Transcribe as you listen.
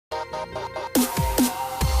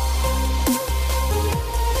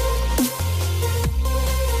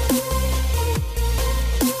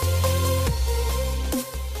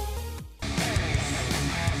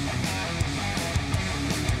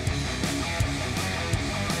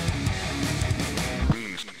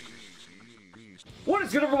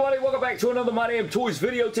What is good, everybody? Welcome back to another My Damn Toys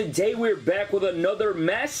video. Today we're back with another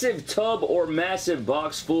massive tub or massive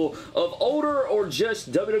box full of older or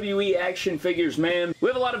just WWE action figures, man. We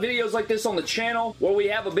have a lot of videos like this on the channel where we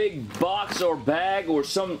have a big box or bag or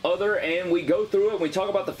some other and we go through it and we talk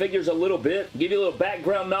about the figures a little bit, give you a little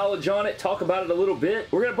background knowledge on it, talk about it a little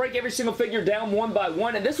bit. We're going to break every single figure down one by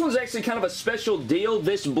one, and this one's actually kind of a special deal,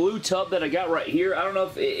 this blue tub that I got right here. I don't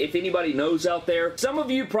know if anybody knows out there. Some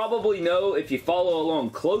of you probably know if you follow along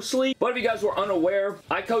closely, but if you guys were unaware,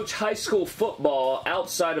 I coach high school football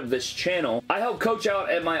outside of this channel. I help coach out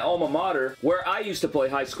at my alma mater where I used to play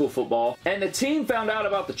high school football, and the team found out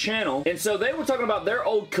about the channel, and so they were talking about their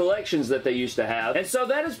old collections that they used to have, and so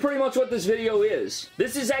that is pretty much what this video is.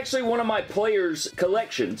 This is actually one of my players'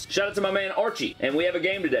 collections. Shout out to my man Archie, and we have a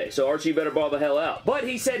game today, so Archie better ball the hell out. But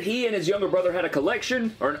he said he and his younger brother had a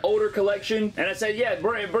collection, or an older collection, and I said, yeah,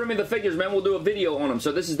 bring me the figures, man. We'll do a video on them,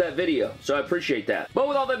 so this is that video, so I appreciate that. But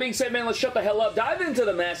with all that being said, man, let's shut the hell up, dive into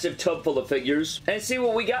the massive tub full of figures, and see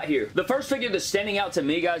what we got here. The first figure that's standing out to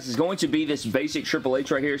me, guys, is going to be this basic Triple H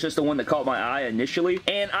right here. It's just the one that caught my eye initially,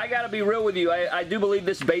 and I gotta be real with you, I do believe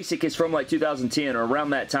this basic is from like 2010 or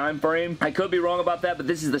around that time frame. I could be wrong about that, but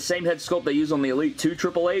this is the same head sculpt they use on the Elite 2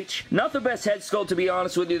 Triple H. Not the best head sculpt, to be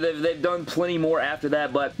honest with you. They've done plenty more after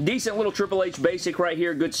that, but decent little Triple H basic right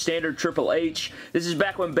here. Good standard Triple H. This is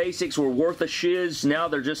back when basics were worth a shiz. Now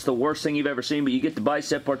they're just the worst thing you've ever seen, but you get the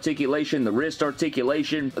bicep articulation, the wrist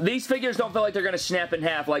articulation. These figures don't feel like they're going to snap in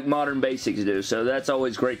half like modern basics do, so that's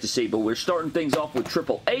always great to see, but we're starting things off with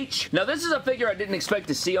Triple H. Now, this is a figure I didn't expect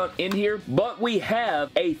to see in here, but we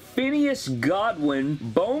have a Phineas Godwin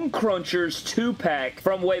Bone Crunchers 2-pack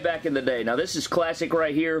from way back in the day. Now, this is classic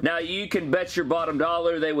right here. Now, you can bet your bottom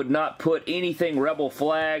dollar they would not put anything Rebel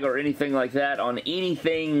Flag or anything like that on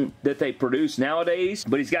anything that they produce nowadays,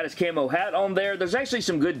 but he's got his camo hat on there. There's actually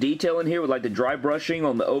some good detail in here with like the dry brushing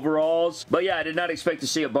on the overalls, but yeah, I did not expect to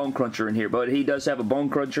see a Bone Cruncher in here, but he does have a Bone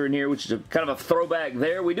Cruncher in here, which is kind of a throwback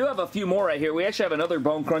there. We do have a few more right here. We actually have another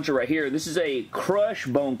Bone Cruncher right here. This is a Crush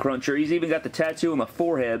Bone Cruncher. He's even got the tattoo on the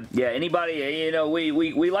forehead. Yeah, anybody, you know,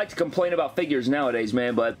 we like to complain about figures nowadays,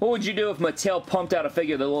 man, but what would you do if Mattel pumped out a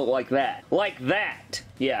figure that looked like that? Like that!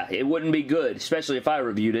 Yeah, it wouldn't be good, especially if I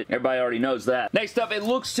reviewed it. Everybody already knows that. Next up, it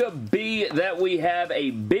looks to be that we have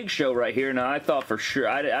a Big Show right here. Now, I thought for sure,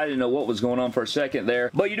 I didn't know what was going on for a second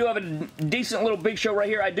there, but you do have a decent little Big Show right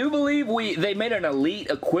here. I do believe they made an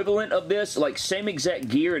Elite equivalent of this, like same exact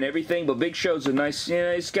gear and everything, but Big Show's a nice, you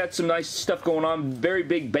know, it's got some nice stuff going on, very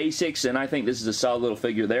big basics, and I think this is a solid little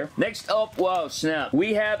figure there. Next up, wow, snap,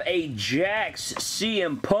 we have a Jax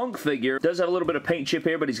CM Punk figure. Does have a little bit of paint chip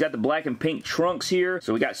here, but he's got the black and pink trunks here,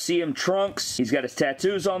 so we got CM trunks. He's got his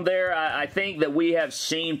tattoos on there. I think that we have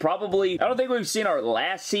seen probably, I don't think we've seen our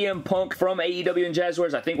last CM Punk from AEW and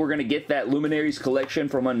Jazzwares. I think we're going to get that Luminaries collection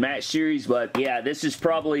from Unmatched series, but yeah, this is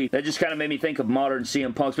probably, that just kind of made me think of modern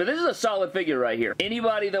CM Punks, but this is a solid figure right here.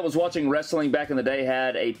 Anybody that was watching wrestling back in the day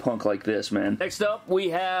had a Punk like this, man. Next up, we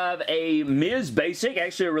have a Miz basic,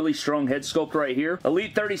 actually a really strong head sculpt right here.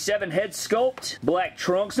 Elite 37 head sculpt, black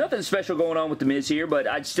trunks. Nothing special going on with the Miz here, but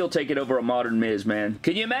I'd still take it over a modern Miz, man.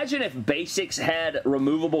 Can you imagine if basics had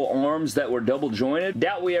removable arms that were double jointed?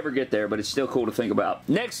 Doubt we ever get there, but it's still cool to think about.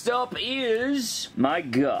 Next up is, my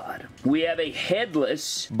god, we have a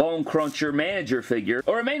headless Bone Cruncher manager figure,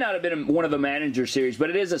 or it may not have been one of the manager series, but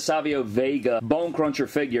it is a Savio Vega Bone Cruncher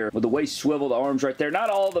figure with the waist swiveled arms right there. Not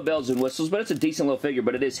all the bells and whistles, but it's a decent little figure,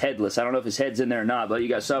 but it is headless. I don't know if his head's in there or not, but you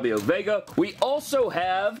got Savio Vega. We also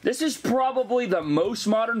have, this is probably the most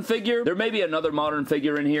modern figure. There may be another modern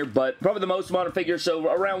figure in here, but probably the most modern figure, so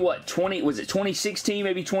around what, was it 2016,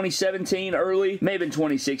 maybe 2017, early? May have been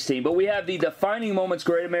 2016, but we have the Defining Moments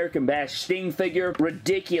Great American Bash Sting figure.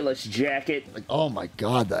 Ridiculous jacket. Like, oh my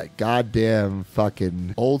god, that goddamn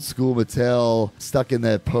fucking old school Mattel stuck in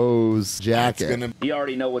that pose jacket. You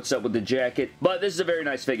already know what's up with the jacket, but this is a very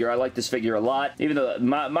nice figure. I like this figure a lot, even though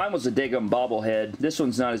mine was a Daegum bobblehead. This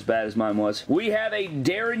one's not as bad as mine was. We have a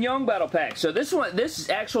Darren Young battle pack. So this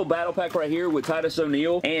actual battle pack right here with Titus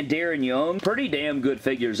O'Neil and Darren Young, pretty damn good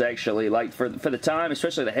figures actually, like for the time,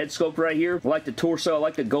 especially the head sculpt right here. I like the torso, I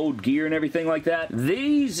like the gold gear and everything like that.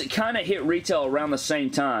 These kind of hit retail around the same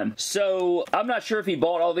time, so I'm not sure if he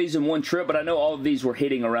bought all these in one trip, but I know all of these were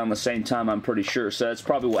hitting around the same time, I'm pretty sure, so that's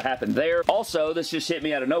probably what happened there. Also, this just hit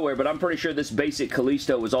me out of nowhere, but I'm pretty sure this basic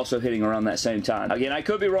Kalisto was also hitting around that same time. Again, I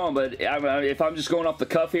could be wrong, but if I'm just going off the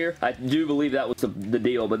cuff here, I do believe that was the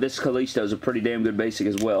deal, but this Kalisto is a pretty damn good basic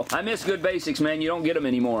as well. I miss good basics, man. You don't get them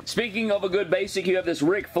anymore. Speaking of a good basic, basic, you have this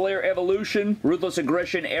Ric Flair Evolution. Ruthless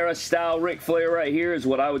Aggression era style Ric Flair right here is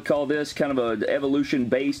what I would call this. Kind of a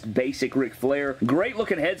evolution-based basic Ric Flair. Great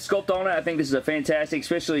looking head sculpt on it. I think this is a fantastic,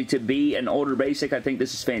 especially to be an older basic. I think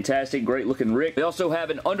this is fantastic. Great looking Ric. We also have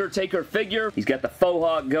an Undertaker figure. He's got the faux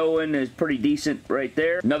hawk going. It's pretty decent right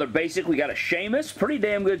there. Another basic, we got a Sheamus. Pretty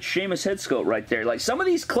damn good Sheamus head sculpt right there. Like, some of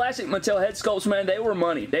these classic Mattel head sculpts, man, they were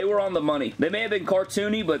money. They were on the money. They may have been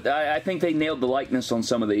cartoony, but I think they nailed the likeness on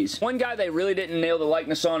some of these. One guy they really didn't nail the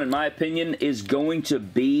likeness on, in my opinion, is going to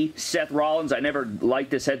be Seth Rollins. I never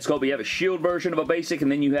liked this head sculpt. You have a Shield version of a basic,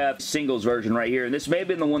 and then you have singles version right here. And this may have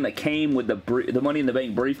been the one that came with the Money in the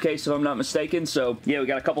Bank briefcase, if I'm not mistaken. So, yeah, we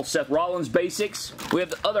got a couple Seth Rollins basics. We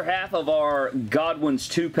have the other half of our Godwin's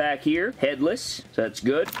 2-pack here. Headless, so that's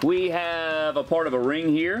good. We have a part of a ring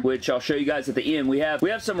here, which I'll show you guys at the end. We have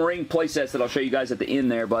some ring playsets that I'll show you guys at the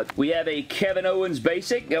end there, but we have a Kevin Owens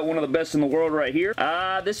basic. Got one of the best in the world right here.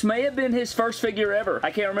 This may have been his first figure ever.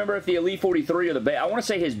 I can't remember if the Elite 43 or I want to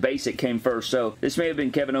say his basic came first, so this may have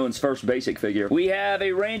been Kevin Owens' first basic figure. We have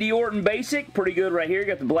a Randy Orton basic. Pretty good right here.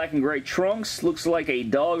 Got the black and gray trunks. Looks like a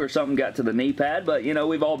dog or something got to the knee pad, but, you know,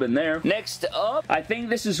 we've all been there. Next up, I think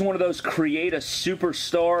this is one of those create a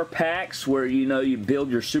superstar packs where, you know, you build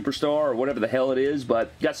your superstar or whatever the hell it is,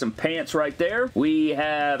 but got some pants right there. We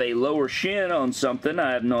have a lower shin on something.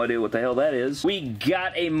 I have no idea what the hell that is. We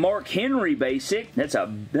got a Mark Henry basic. That's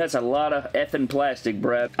a lot of effing plastic,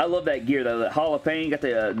 Brad. I love that gear though. The Hall of Fame, got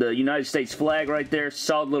the United States flag right there.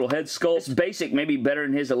 Solid little head sculpt. This basic may be better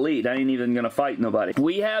than his Elite. I ain't even gonna fight nobody.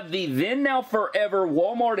 We have the Then Now Forever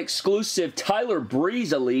Walmart exclusive Tyler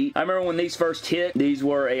Breeze Elite. I remember when these first hit, these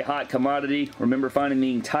were a hot commodity. Remember finding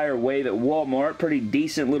the entire wave at Walmart. Pretty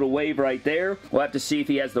decent little wave right there. We'll have to see if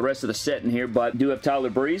he has the rest of the set in here, but do have Tyler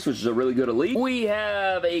Breeze, which is a really good Elite. We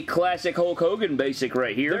have a classic Hulk Hogan basic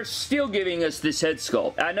right here. They're still giving us this head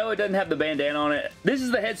sculpt. I know it doesn't have the bandana on it. This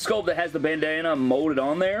is the head sculpt that has the bandana molded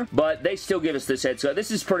on there, but they still give us this head sculpt.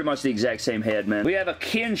 This is pretty much the exact same head, man. We have a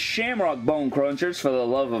Ken Shamrock Bone Crunchers, for the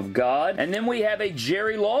love of God, and then we have a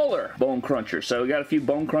Jerry Lawler Bone Cruncher. So we got a few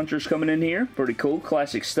Bone Crunchers coming in here. Pretty cool,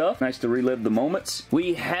 classic stuff. Nice to relive the moments.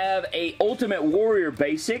 We have a Ultimate Warrior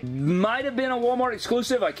basic. Might have been a Walmart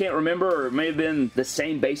exclusive. I can't remember, or it may have been the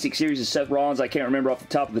same basic series as Seth Rollins. I can't remember off the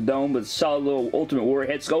top of the dome, but solid little Ultimate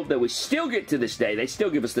Warrior head sculpt that we still get to this day. They still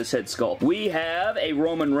give us this head sculpt. We have a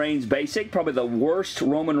Roman Reigns basic. Probably the worst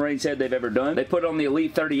Roman Reigns head they've ever done. They put it on the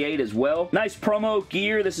Elite 38 as well. Nice promo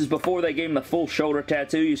gear. This is before they gave him the full shoulder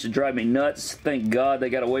tattoo. Used to drive me nuts. Thank God they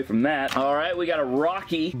got away from that. Alright, we got a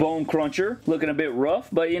Rocky Bone Cruncher. Looking a bit rough,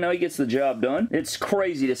 but you know, he gets the job done. It's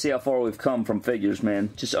crazy to see how far we've come from figures, man.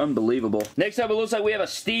 Just unbelievable. Next up, it looks like we have a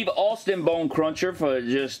Steve Austin Bone Cruncher for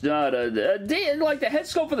just not like the head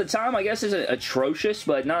sculpt for the time, I guess, isn't atrocious,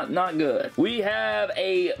 but not good. We have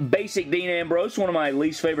a basic Dean Ambrose, one of my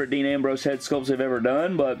least favorite Dean Ambrose head sculpts I've ever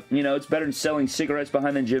done, but, you know, it's better than selling cigarettes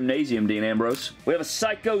behind the gymnasium, Dean Ambrose. We have a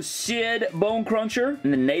Psycho Sid Bone Cruncher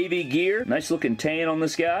in the navy gear. Nice looking tan on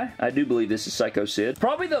this guy. I do believe this is Psycho Sid.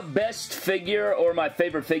 Probably the best figure, or my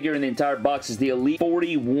favorite figure in the entire box, is the Elite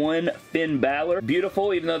 41 Finn Balor.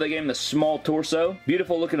 Beautiful, even though they gave him the small torso.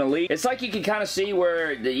 Beautiful looking Elite. It's like you can kind of see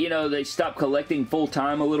where, you know, they stopped collecting full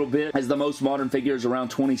time a little bit, as the most modern figures around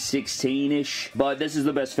 2016-ish, but this is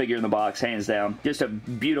the best figure in the box, hands down. Just a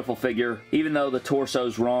beautiful figure. Even though the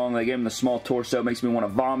torso's wrong, they gave him the small torso, makes me want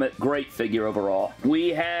to vomit. Great figure overall. We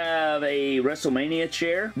have a WrestleMania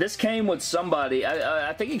chair. This came with somebody,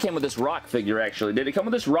 I think it came with this Rock figure, actually. Did it come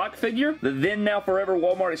with this Rock figure? The Then Now Forever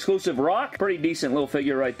Walmart exclusive Rock? Pretty decent little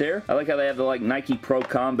figure right there. I like how they have the, like, Nike Pro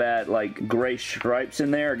Combat, like, gray stripes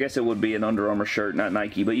in there. I guess it would be an Under Armour shirt, not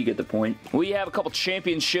Nike, but you get the point. We have a couple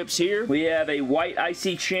championships here. We have a white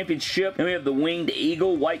IC championship, and we have the Winged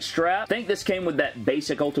Eagle white strap. I think this came with that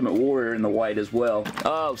basic Ultimate Warrior in the white as well.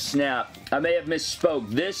 Oh, snap. I may have misspoke.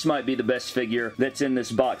 This might be the best figure that's in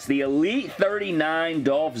this box. The Elite 39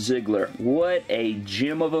 Dolph Ziggler. What a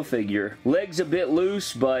gem of a figure. Legs a bit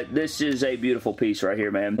loose, but this is a beautiful piece right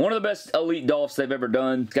here, man. One of the best Elite Dolphs they've ever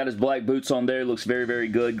done. Got his black boots on there. Looks very, very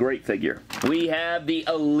good. Great figure. We have the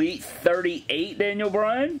Elite 38 Daniel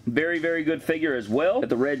Bryan. Very, very good figure as well. Got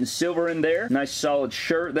the red and silver in there. Nice solid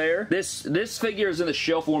shirt there. This figure is in the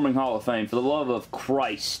Shelf Warming Hall of Fame, for the love of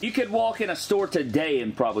Christ. You could walk in a store today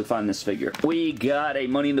and probably find this figure. We got a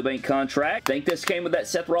Money in the Bank contract. I think this came with that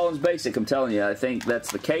Seth Rollins basic. I'm telling you, I think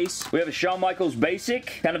that's the case. We have a Shawn Michaels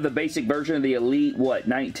basic. Kind of the basic version of the Elite, what,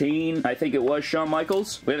 19? I think it was Shawn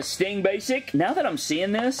Michaels. We have a Sting basic. Now that I'm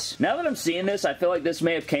seeing this, I feel like this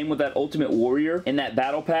may have came with that Ultimate Warrior in that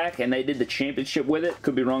battle pack, and they did the championship with it.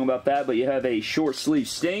 Could be wrong about that, but you have a short sleeve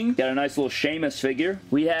Sting. Got a nice little Sheamus figure.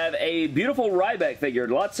 We have a beautiful Ryback figure.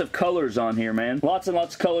 Lots of of colors on here, man. Lots and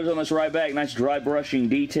lots of colors on this right back. Nice dry brushing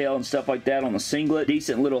detail and stuff like that on the singlet.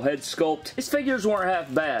 Decent little head sculpt. His figures weren't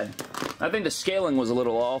half bad. I think the scaling was a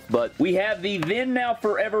little off, but we have the then now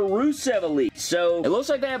forever Rusev Elite. So it looks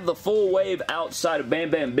like they have the full wave outside of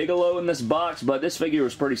Bam Bam Bigelow in this box, but this figure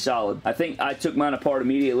was pretty solid. I think I took mine apart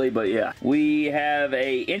immediately, but yeah. We have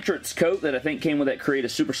a entrance coat that I think came with that Create a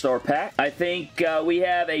Superstar pack. I think we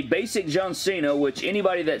have a basic John Cena, which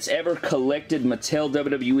anybody that's ever collected Mattel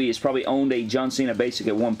WWE has probably owned a John Cena basic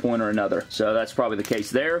at one point or another. So that's probably the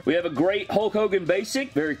case there. We have a great Hulk Hogan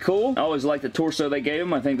basic. Very cool. I always like the torso they gave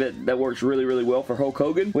him. I think that works really, really well for Hulk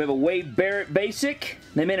Hogan. We have a Wade Barrett basic.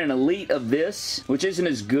 They made an Elite of this, which isn't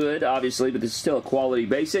as good, obviously, but this is still a quality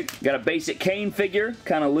basic. Got a basic Kane figure.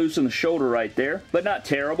 Kind of loose in the shoulder right there, but not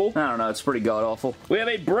terrible. I don't know. It's pretty god-awful. We have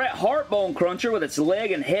a Bret Hart Bone Cruncher with its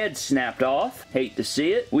leg and head snapped off. Hate to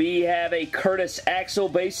see it. We have a Curtis Axel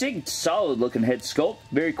basic. Solid looking head sculpt.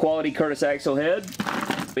 Very quality Curtis Axel head.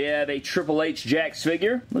 We have a Triple H Jax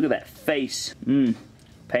figure. Look at that face.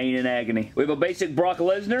 Pain and agony. We have a basic Brock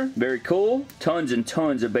Lesnar. Very cool. Tons and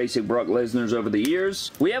tons of basic Brock Lesnars over the years.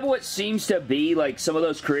 We have what seems to be like some of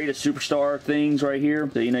those Create a Superstar things right here.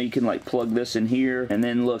 So, you know, you can like plug this in here and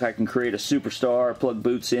then look, I can create a superstar, plug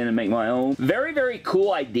boots in and make my own. Very, very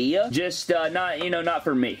cool idea. Just not, you know, not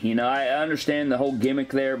for me. You know, I understand the whole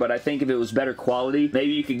gimmick there, but I think if it was better quality,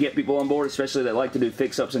 maybe you could get people on board, especially that like to do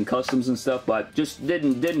fix-ups and customs and stuff, but just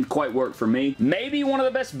didn't quite work for me. Maybe one of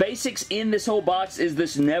the best basics in this whole box is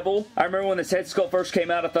this Neville. I remember when this head sculpt first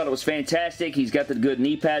came out, I thought it was fantastic. He's got the good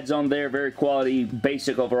knee pads on there. Very quality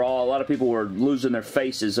basic overall. A lot of people were losing their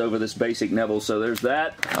faces over this basic Neville, so there's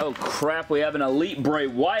that. Oh crap, we have an Elite Bray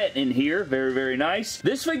Wyatt in here. Very, very nice.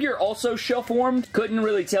 This figure also shelf warmed. Couldn't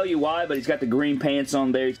really tell you why, but he's got the green pants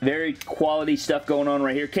on there. Very quality stuff going on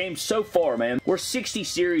right here. Came so far, man. We're 60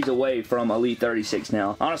 series away from Elite 36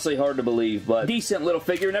 now. Honestly, hard to believe, but decent little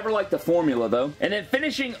figure. Never liked the formula, though. And then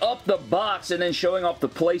finishing up the box and then showing off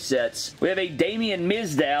the playsets, we have a Damien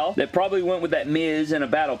Mizdow that probably went with that Miz in a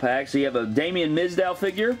battle pack. So you have a Damien Mizdow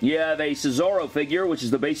figure. You have a Cesaro figure, which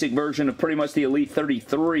is the basic version of pretty much the Elite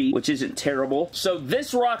 33, which isn't terrible. So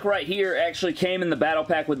this Rock right here actually came in the battle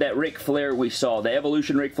pack with that Ric Flair we saw. The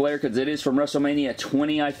Evolution Ric Flair, because it is from WrestleMania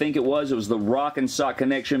 20, I think it was. It was the Rock and Sock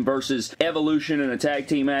Connection versus Evolution in a tag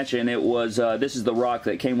team match, and it was, this is the Rock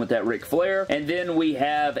that came with that Ric Flair. And then we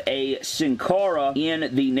have a Sin Cara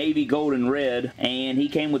in the navy gold and red, and he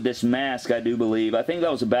came with this mask, I do believe. I think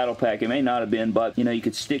that was a battle pack. It may not have been, but you know, you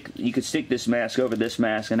could stick this mask over this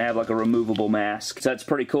mask and have like a removable mask. So that's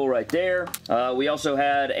pretty cool right there. We also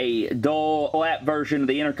had a dull flat version of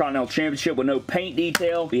the Intercontinental Championship with no paint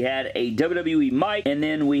detail. We had a WWE mic, and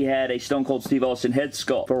then we had a Stone Cold Steve Austin head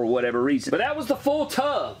sculpt for whatever reason. But that was the full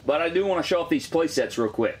tub. But I do want to show off these playsets real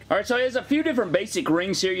quick. Alright, so there's a few different basic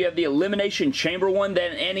rings here. You have the Elimination Chamber one,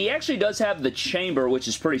 and he actually does have the chamber, which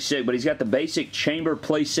is pretty sick, but he's got the basic chamber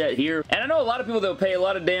playset here. And I know a lot of people that will pay a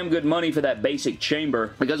lot of damn good money for that basic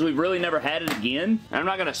chamber because we've really never had it again. I'm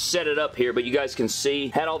not going to set it up here, but you guys can see,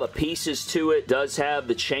 had all the pieces to it, does have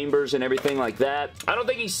the chambers and everything like that. I don't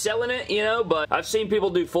think he's selling it, you know, but I've seen people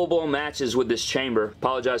do full-blown matches with this chamber.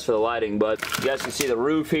 Apologize for the lighting, but you guys can see the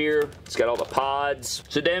roof here. It's got all the pods.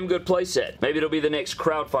 It's a damn good playset. Maybe it'll be the next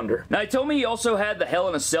crowdfunder. Now, he told me he also had the Hell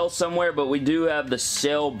in a Cell somewhere, but we do have the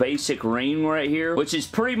Cell basic ring right here, which is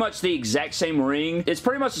pretty much the exact same ring. It's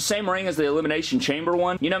pretty much the same ring as the Elimination Chamber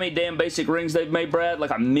one. You know how many damn basic rings they've made, Brad?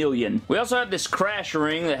 Like a million. We also have this Crash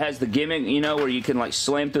ring that has the gimmick, you know, where you can like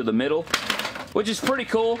slam through the middle, which is pretty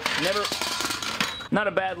cool. Not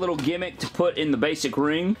a bad little gimmick to put in the basic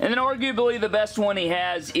ring. And then arguably the best one he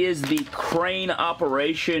has is the crane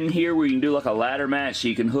operation here, where you can do like a ladder match, so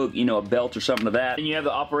you can hook, you know, a belt or something to that. And you have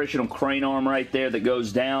the operational crane arm right there that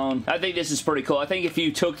goes down. I think this is pretty cool. I think if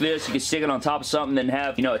you took this, you could stick it on top of something, then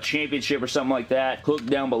have, you know, a championship or something like that hooked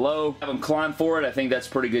down below. Have them climb for it. I think that's a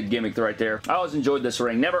pretty good gimmick right there. I always enjoyed this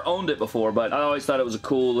ring. Never owned it before, but I always thought it was a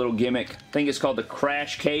cool little gimmick. I think it's called the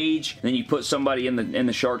Crash Cage. And then you put somebody in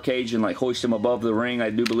the shark cage and like hoist them above the ring,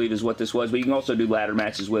 I do believe is what this was, but you can also do ladder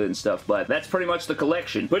matches with it and stuff, but that's pretty much the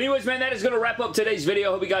collection. But anyways, man, that is going to wrap up today's video.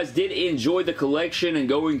 I hope you guys did enjoy the collection and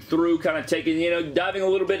going through, kind of taking, you know, diving a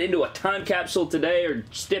little bit into a time capsule today, or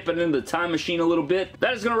stepping into the time machine a little bit.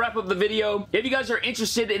 That is going to wrap up the video. If you guys are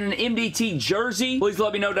interested in an MDT jersey, please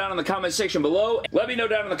let me know down in the comment section below. Let me know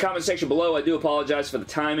down in the comment section below. I do apologize for the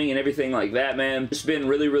timing and everything like that, man. It's been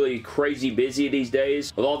really, really crazy busy these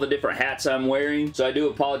days with all the different hats I'm wearing, so I do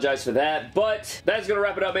apologize for that. But that's going to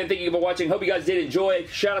wrap it up, man. Thank you for watching. Hope you guys did enjoy.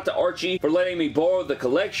 Shout out to Archie for letting me borrow the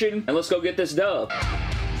collection, and let's go get this dub.